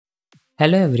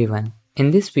Hello everyone,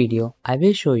 in this video I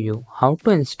will show you how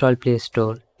to install Play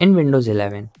Store in Windows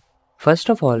 11. First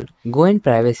of all, go in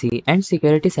Privacy and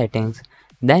Security settings,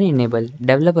 then enable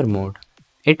Developer Mode.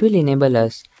 It will enable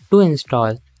us to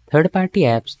install third-party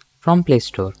apps from Play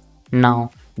Store. Now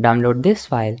download this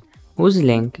file whose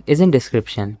link is in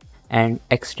description and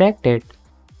extract it.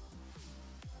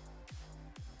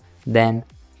 Then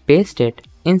paste it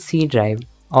in C drive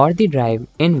or the drive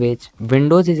in which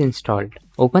Windows is installed.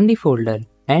 Open the folder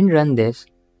and run this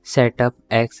setup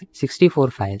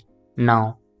x64 file.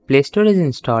 Now Play Store is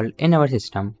installed in our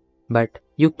system, but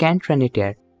you can't run it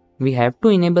yet. We have to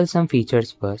enable some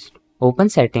features first. Open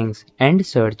settings and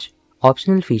search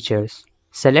optional features.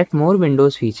 Select more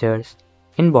Windows features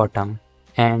in bottom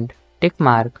and tick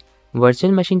mark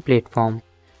virtual machine platform,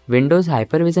 Windows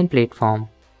hypervision platform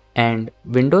and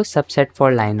Windows subset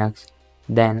for Linux.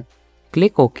 Then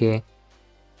click OK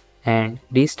and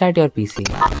restart your PC.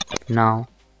 Now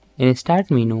in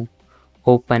Start menu,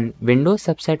 open Windows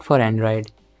subset for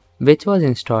Android which was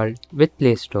installed with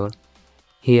Play Store.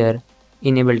 Here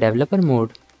enable developer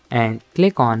mode and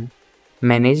click on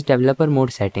Manage developer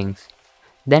mode settings.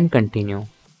 Then continue.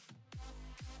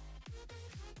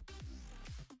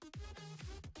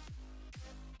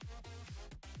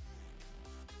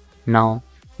 Now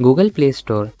Google Play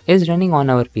Store is running on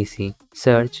our PC.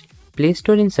 Search Play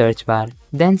Store in search bar,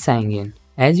 then sign in.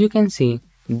 As you can see,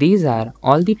 these are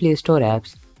all the Play Store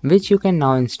apps which you can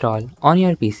now install on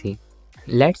your PC.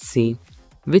 Let's see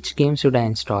which game should I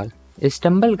install.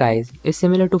 Stumble Guys is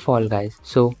similar to Fall Guys,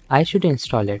 so I should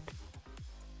install it.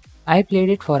 I played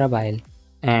it for a while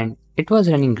and it was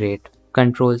running great.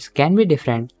 Controls can be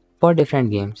different for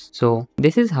different games. So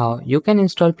this is how you can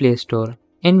install Play Store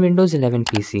in Windows 11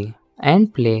 PC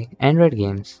and play Android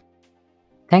games.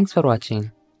 Thanks for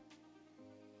watching.